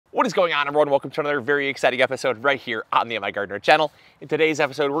What is going on, everyone? Welcome to another very exciting episode right here on the MIgardener channel. In today's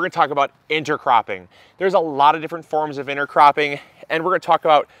episode, we're going to talk about intercropping. There's a lot of different forms of intercropping, and we're going to talk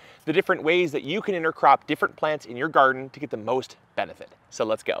about the different ways that you can intercrop different plants in your garden to get the most benefit. So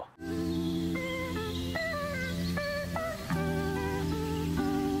let's go.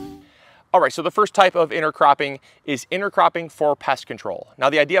 All right, so the first type of intercropping is intercropping for pest control. Now,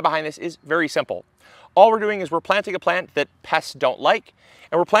 the idea behind this is very simple. All we're doing is we're planting a plant that pests don't like,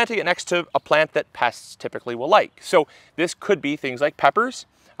 and we're planting it next to a plant that pests typically will like. So this could be things like peppers.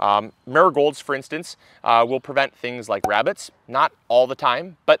 Marigolds, for instance, will prevent things like rabbits. Not all the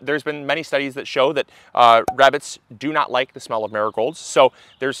time, but there's been many studies that show that rabbits do not like the smell of marigolds. So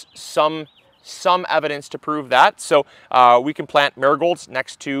there's some evidence to prove that. So we can plant marigolds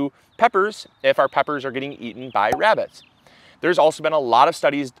next to peppers if our peppers are getting eaten by rabbits. There's also been a lot of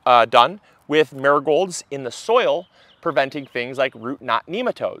studies done with marigolds in the soil preventing things like root knot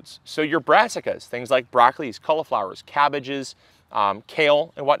nematodes. So your brassicas, things like broccolis, cauliflowers, cabbages,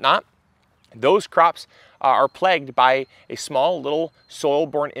 kale and whatnot, those crops are plagued by a small little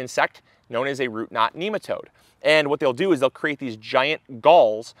soil-borne insect known as a root knot nematode. And what they'll do is they'll create these giant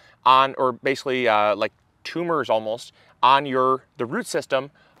galls on, or basically like tumors almost, on the root system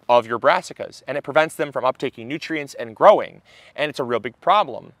of your brassicas, and it prevents them from uptaking nutrients and growing, and it's a real big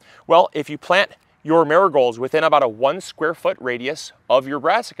problem. Well, if you plant your marigolds within about a 1 square foot radius of your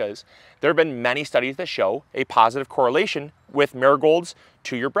brassicas, there have been many studies that show a positive correlation with marigolds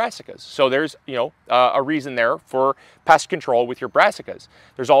to your brassicas. So there's, a reason there for pest control with your brassicas.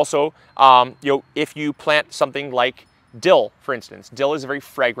 There's also, if you plant something like dill, for instance. Dill is a very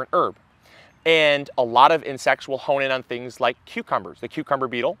fragrant herb. And a lot of insects will hone in on things like cucumbers. The cucumber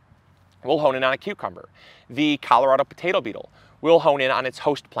beetle will hone in on a cucumber. The Colorado potato beetle will hone in on its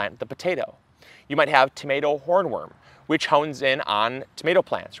host plant, the potato. You might have tomato hornworm, which hones in on tomato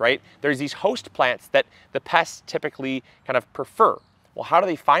plants, right? There's these host plants that the pests typically kind of prefer. Well, how do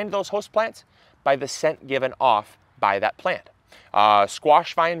they find those host plants? By the scent given off by that plant.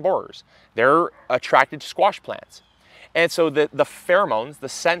 Squash vine borers, they're attracted to squash plants. And so the pheromones, the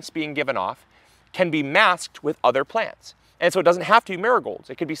scents being given off, can be masked with other plants. And so it doesn't have to be marigolds.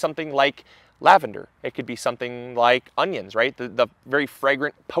 It could be something like lavender. It could be something like onions, right? The very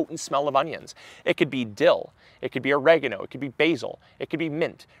fragrant, potent smell of onions. It could be dill. It could be oregano. It could be basil. It could be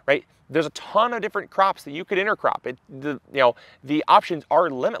mint, right? There's a ton of different crops that you could intercrop. The options are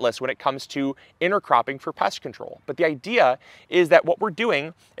limitless when it comes to intercropping for pest control. But the idea is that what we're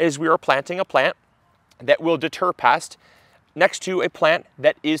doing is we are planting a plant that will deter pest next to a plant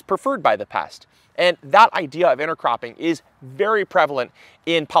that is preferred by the pest. And that idea of intercropping is very prevalent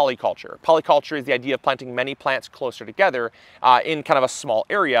in polyculture. Polyculture is the idea of planting many plants closer together in kind of a small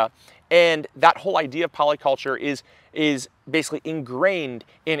area. And that whole idea of polyculture is basically ingrained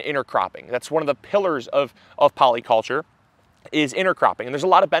in intercropping. That's one of the pillars of polyculture, is intercropping. And there's a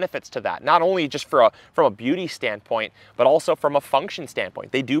lot of benefits to that, not only just from a beauty standpoint, but also from a function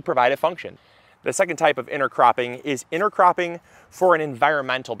standpoint. They do provide a function. The second type of intercropping is intercropping for an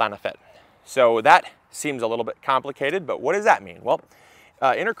environmental benefit. So that seems a little bit complicated, but what does that mean? Well,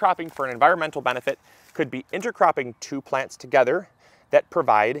 intercropping for an environmental benefit could be intercropping two plants together that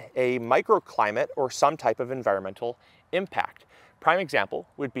provide a microclimate or some type of environmental impact. Prime example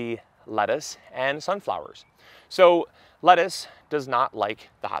would be lettuce and sunflowers. So lettuce does not like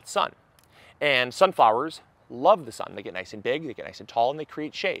the hot sun, and sunflowers love the sun. They get nice and big, they get nice and tall, and they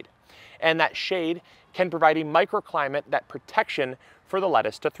create shade. And that shade can provide a microclimate, that protection for the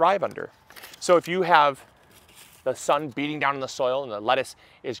lettuce to thrive under. So if you have the sun beating down in the soil and the lettuce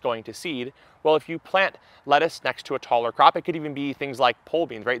is going to seed, well, if you plant lettuce next to a taller crop, it could even be things like pole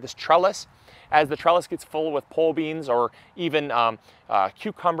beans, right? This trellis, as the trellis gets full with pole beans or even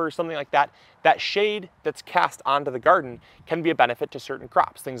cucumbers, something like that, that shade that's cast onto the garden can be a benefit to certain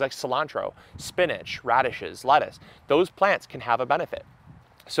crops, things like cilantro, spinach, radishes, lettuce. Those plants can have a benefit.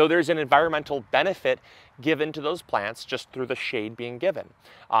 So there's an environmental benefit given to those plants just through the shade being given.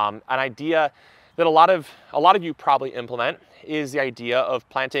 An idea that a lot of you probably implement is the idea of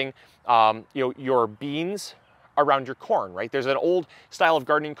planting your beans around your corn, right? There's an old style of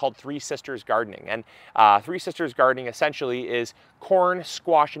gardening called Three Sisters gardening. And Three Sisters gardening essentially is corn,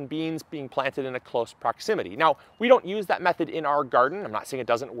 squash, and beans being planted in a close proximity. Now, we don't use that method in our garden. I'm not saying it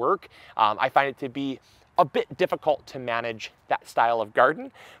doesn't work. I find it to be a bit difficult to manage that style of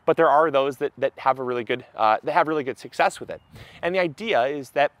garden, but there are those that have really good success with it. And the idea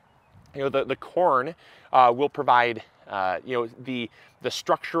is that the corn will provide the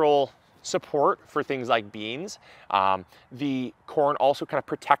structural support for things like beans. The corn also kind of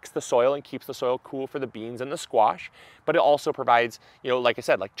protects the soil and keeps the soil cool for the beans and the squash. But but it also provides, like I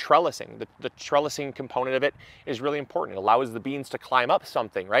said, like trellising. The trellising component of it is really important. It allows the beans to climb up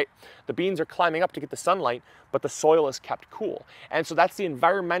something, right? The beans are climbing up to get the sunlight, but the soil is kept cool. And so that's the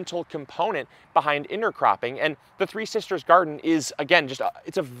environmental component behind intercropping. And the Three Sisters garden is, again,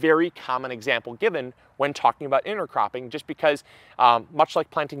 it's a very common example given when talking about intercropping, just because much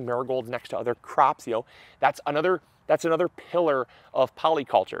like planting marigolds next to other crops, that's another pillar of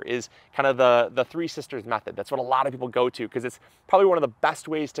polyculture, is kind of the Three Sisters method. That's what a lot of people go to, because it's probably one of the best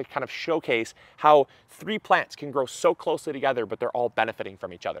ways to kind of showcase how three plants can grow so closely together, but they're all benefiting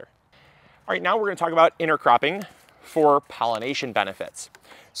from each other. All right, now we're going to talk about intercropping for pollination benefits.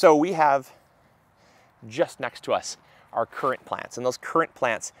 So we have just next to us our currant plants, and those currant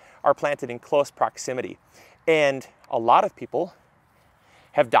plants are planted in close proximity. And a lot of people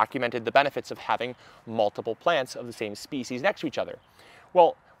have documented the benefits of having multiple plants of the same species next to each other.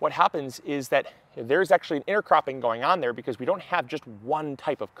 Well, what happens is that there's actually an intercropping going on there, because we don't have just one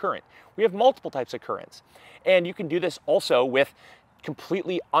type of currant. We have multiple types of currants. And you can do this also with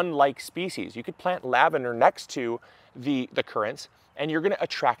completely unlike species. You could plant lavender next to the currants, and you're going to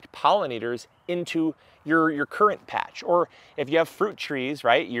attract pollinators into your currant patch. Or if you have fruit trees,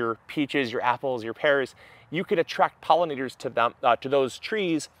 right, your peaches, your apples, your pears, you could attract pollinators to them, to those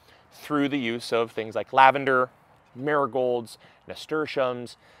trees, through the use of things like lavender, marigolds,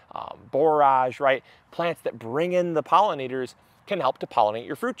 nasturtiums, borage, right? Plants that bring in the pollinators can help to pollinate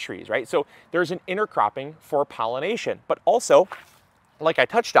your fruit trees, right? So there's an intercropping for pollination, but also, like I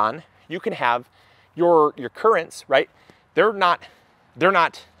touched on, you can have your currants, right? They're not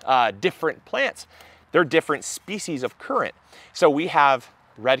different plants. They're different species of currant. So we have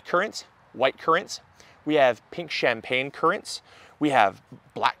red currants, white currants, we have pink champagne currants, we have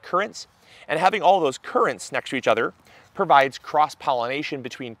black currants, and having all those currants next to each other provides cross-pollination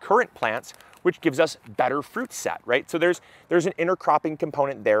between currant plants, which gives us better fruit set, right? So there's an intercropping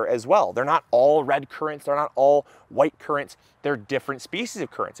component there as well. They're not all red currants, they're not all white currants, they're different species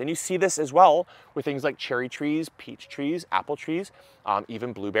of currants. And you see this as well with things like cherry trees, peach trees, apple trees,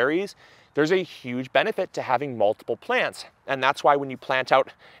 even blueberries. There's a huge benefit to having multiple plants. And that's why when you plant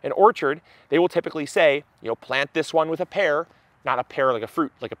out an orchard, they will typically say, plant this one with a pair, not a pear like a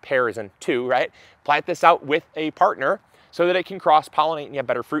fruit, like a pear is in two, right? Plant this out with a partner so that it can cross-pollinate and you have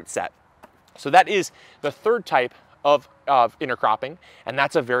better fruit set. So that is the third type of intercropping, and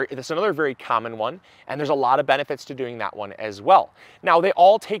that's another very common one, and there's a lot of benefits to doing that one as well. Now, they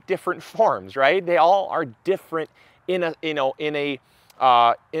all take different forms, right? They all are different they're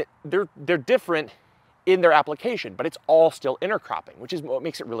different in their application, but it's all still intercropping, which is what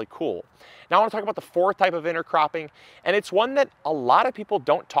makes it really cool. Now I want to talk about the fourth type of intercropping, and it's one that a lot of people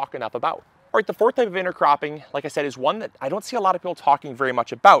don't talk enough about. All right, the fourth type of intercropping, like I said, is one that I don't see a lot of people talking very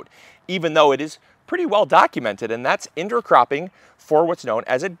much about, even though it is pretty well documented, and that's intercropping for what's known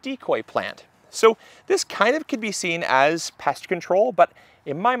as a decoy plant. So this kind of could be seen as pest control, but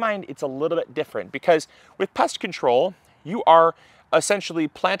in my mind, it's a little bit different, because with pest control, you are essentially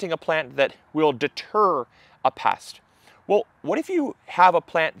planting a plant that will deter a pest. Well, what if you have a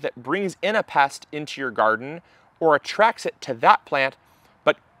plant that brings in a pest into your garden or attracts it to that plant,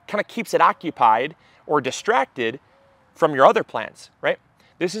 but kind of keeps it occupied or distracted from your other plants, right?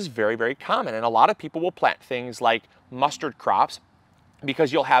 This is very, very common, and a lot of people will plant things like mustard crops,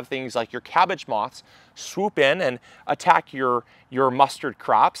 because you'll have things like your cabbage moths swoop in and attack your mustard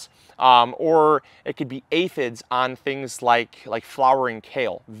crops, or it could be aphids on things like flowering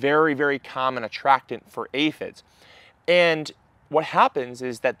kale. Very, very common attractant for aphids. And what happens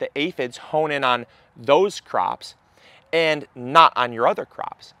is that the aphids hone in on those crops and not on your other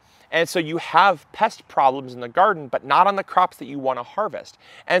crops. And so you have pest problems in the garden, but not on the crops that you want to harvest.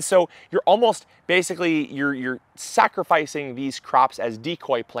 And so you're almost basically, you're sacrificing these crops as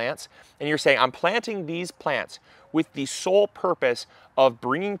decoy plants, and you're saying, I'm planting these plants with the sole purpose of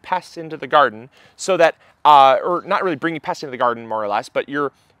bringing pests into the garden, so that, or not really bringing pests into the garden more or less, but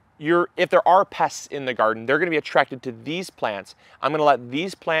if there are pests in the garden, they're going to be attracted to these plants. I'm going to let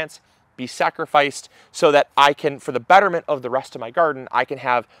these plants be sacrificed so that I can, for the betterment of the rest of my garden, I can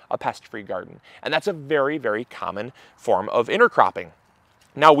have a pest-free garden. And that's a very, very common form of intercropping.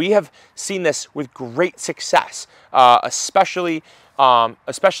 Now, we have seen this with great success, especially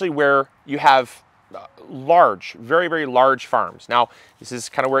where you have large, very, very large farms. Now, this is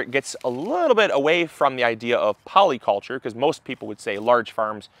kind of where it gets a little bit away from the idea of polyculture, because most people would say large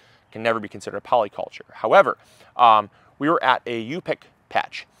farms can never be considered polyculture. However, we were at a U-pick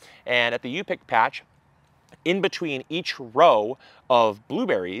patch, and at the U-pick patch, in between each row of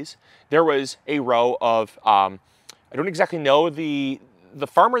blueberries, there was a row of, I don't exactly know, the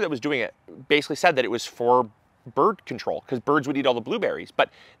farmer that was doing it basically said that it was for bird control because birds would eat all the blueberries, but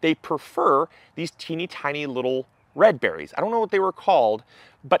they prefer these teeny tiny little red berries. I don't know what they were called,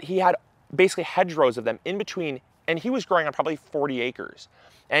 but he had basically hedgerows of them in between, and he was growing on probably 40 acres.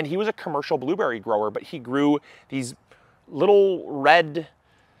 And he was a commercial blueberry grower, but he grew these little red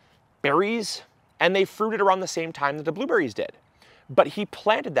berries, and they fruited around the same time that the blueberries did. But he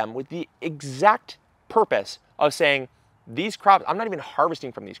planted them with the exact purpose of saying, these crops, I'm not even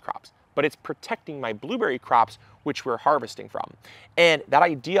harvesting from these crops, but it's protecting my blueberry crops, which we're harvesting from. And that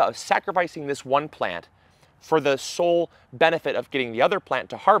idea of sacrificing this one plant for the sole benefit of getting the other plant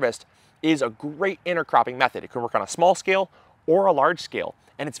to harvest is a great intercropping method. It can work on a small scale or a large scale,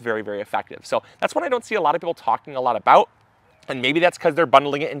 and it's very, very effective. So that's one I don't see a lot of people talking a lot about. And maybe that's because they're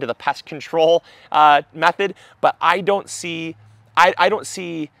bundling it into the pest control method, but I don't see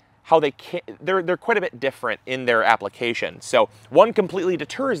how they can, they're quite a bit different in their application. So one completely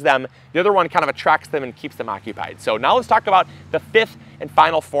deters them, the other one kind of attracts them and keeps them occupied. So now let's talk about the fifth and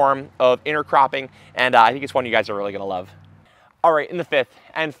final form of intercropping, and I think it's one you guys are really gonna love. All right, in the fifth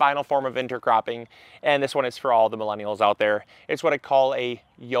and final form of intercropping, and this one is for all the millennials out there, it's what I call a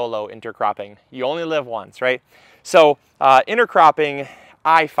YOLO intercropping. You only live once, right? So intercropping,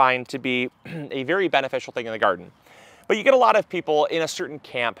 I find to be a very beneficial thing in the garden. But you get a lot of people in a certain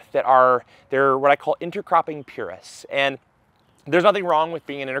camp that they're what I call intercropping purists. And there's nothing wrong with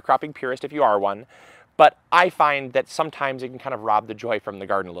being an intercropping purist if you are one, but I find that sometimes it can kind of rob the joy from the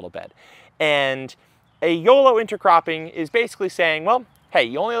garden a little bit. And a YOLO intercropping is basically saying, well, hey,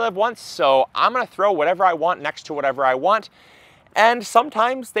 you only live once, so I'm gonna throw whatever I want next to whatever I want. And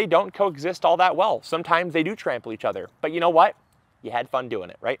sometimes they don't coexist all that well. Sometimes they do trample each other. But you know what? You had fun doing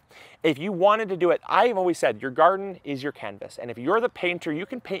it, right? If you wanted to do it, I've always said your garden is your canvas. And if you're the painter, you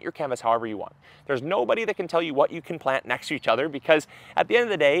can paint your canvas however you want. There's nobody that can tell you what you can plant next to each other, because at the end of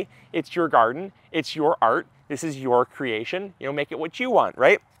the day, it's your garden, it's your art, this is your creation, you know, make it what you want,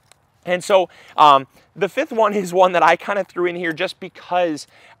 right? And so the fifth one is one that I kind of threw in here just because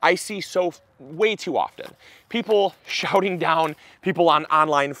I see way too often people shouting down people on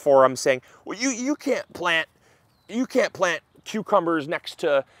online forums saying, well, you can't plant cucumbers next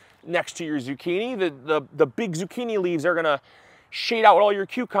to your zucchini. The big zucchini leaves are gonna shade out all your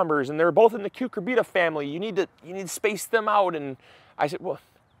cucumbers, and they're both in the cucurbita family. You need to space them out. And I said, well,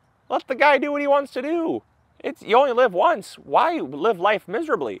 let the guy do what he wants to do. You only live once. Why live life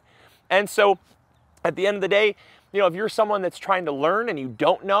miserably? And so at the end of the day, you know, if you're someone that's trying to learn and you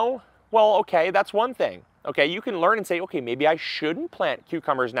don't know, well, okay, that's one thing. Okay, you can learn and say, okay, maybe I shouldn't plant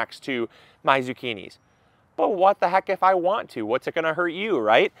cucumbers next to my zucchinis. But what the heck if I want to? What's it gonna hurt you,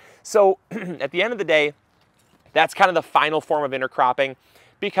 right? So at the end of the day, that's kind of the final form of intercropping,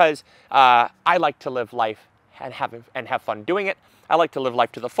 because I like to live life and have fun doing it. I like to live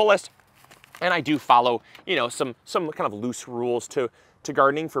life to the fullest. And I do follow, you know, some kind of loose rules to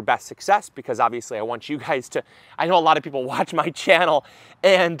gardening for best success, because obviously I want you guys to, I know a lot of people watch my channel,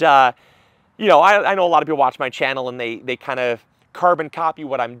 and you know, I know a lot of people watch my channel and they kind of carbon copy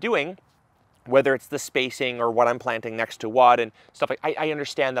what I'm doing, whether it's the spacing or what I'm planting next to what and stuff like. I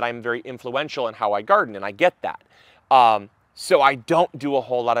understand that I'm very influential in how I garden, and I get that. So I don't do a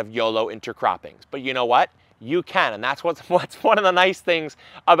whole lot of YOLO intercroppings, but you know what? You can, and that's what's one of the nice things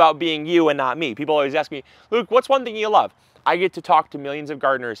about being you and not me. People always ask me, Luke, what's one thing you love? I get to talk to millions of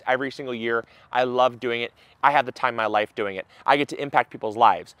gardeners every single year. I love doing it. I have the time of my life doing it. I get to impact people's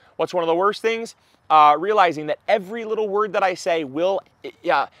lives. What's one of the worst things? Realizing that every little word that I say will,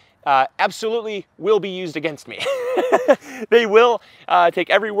 absolutely will be used against me. They will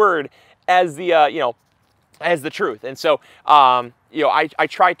take every word as the, as the truth. And so, I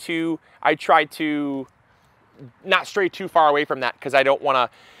try to not stray too far away from that, because I don't want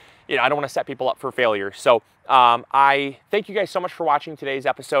to, I don't want to set people up for failure. So I thank you guys so much for watching today's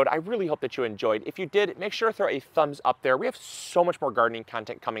episode. I really hope that you enjoyed. If you did, make sure to throw a thumbs up there. We have so much more gardening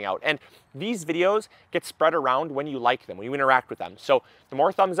content coming out, and these videos get spread around when you like them, when you interact with them. So the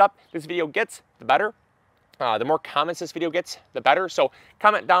more thumbs up this video gets, the better. The more comments this video gets, the better. So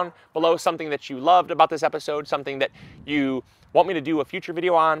comment down below something that you loved about this episode, something that you want me to do a future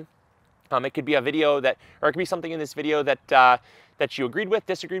video on. It could be a video or it could be something in this video that that you agreed with,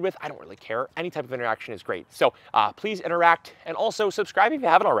 disagreed with. I don't really care. Any type of interaction is great. So please interact, and also subscribe if you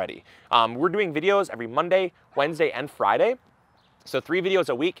haven't already. We're doing videos every Monday, Wednesday, and Friday. So 3 videos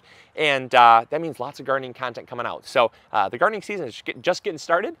a week, and that means lots of gardening content coming out. So the gardening season is just getting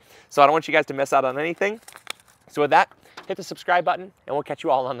started, so I don't want you guys to miss out on anything. So with that, hit the subscribe button, and we'll catch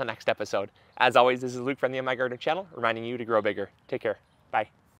you all on the next episode. As always, this is Luke from the MIgardener channel, reminding you to grow bigger. Take care. Bye.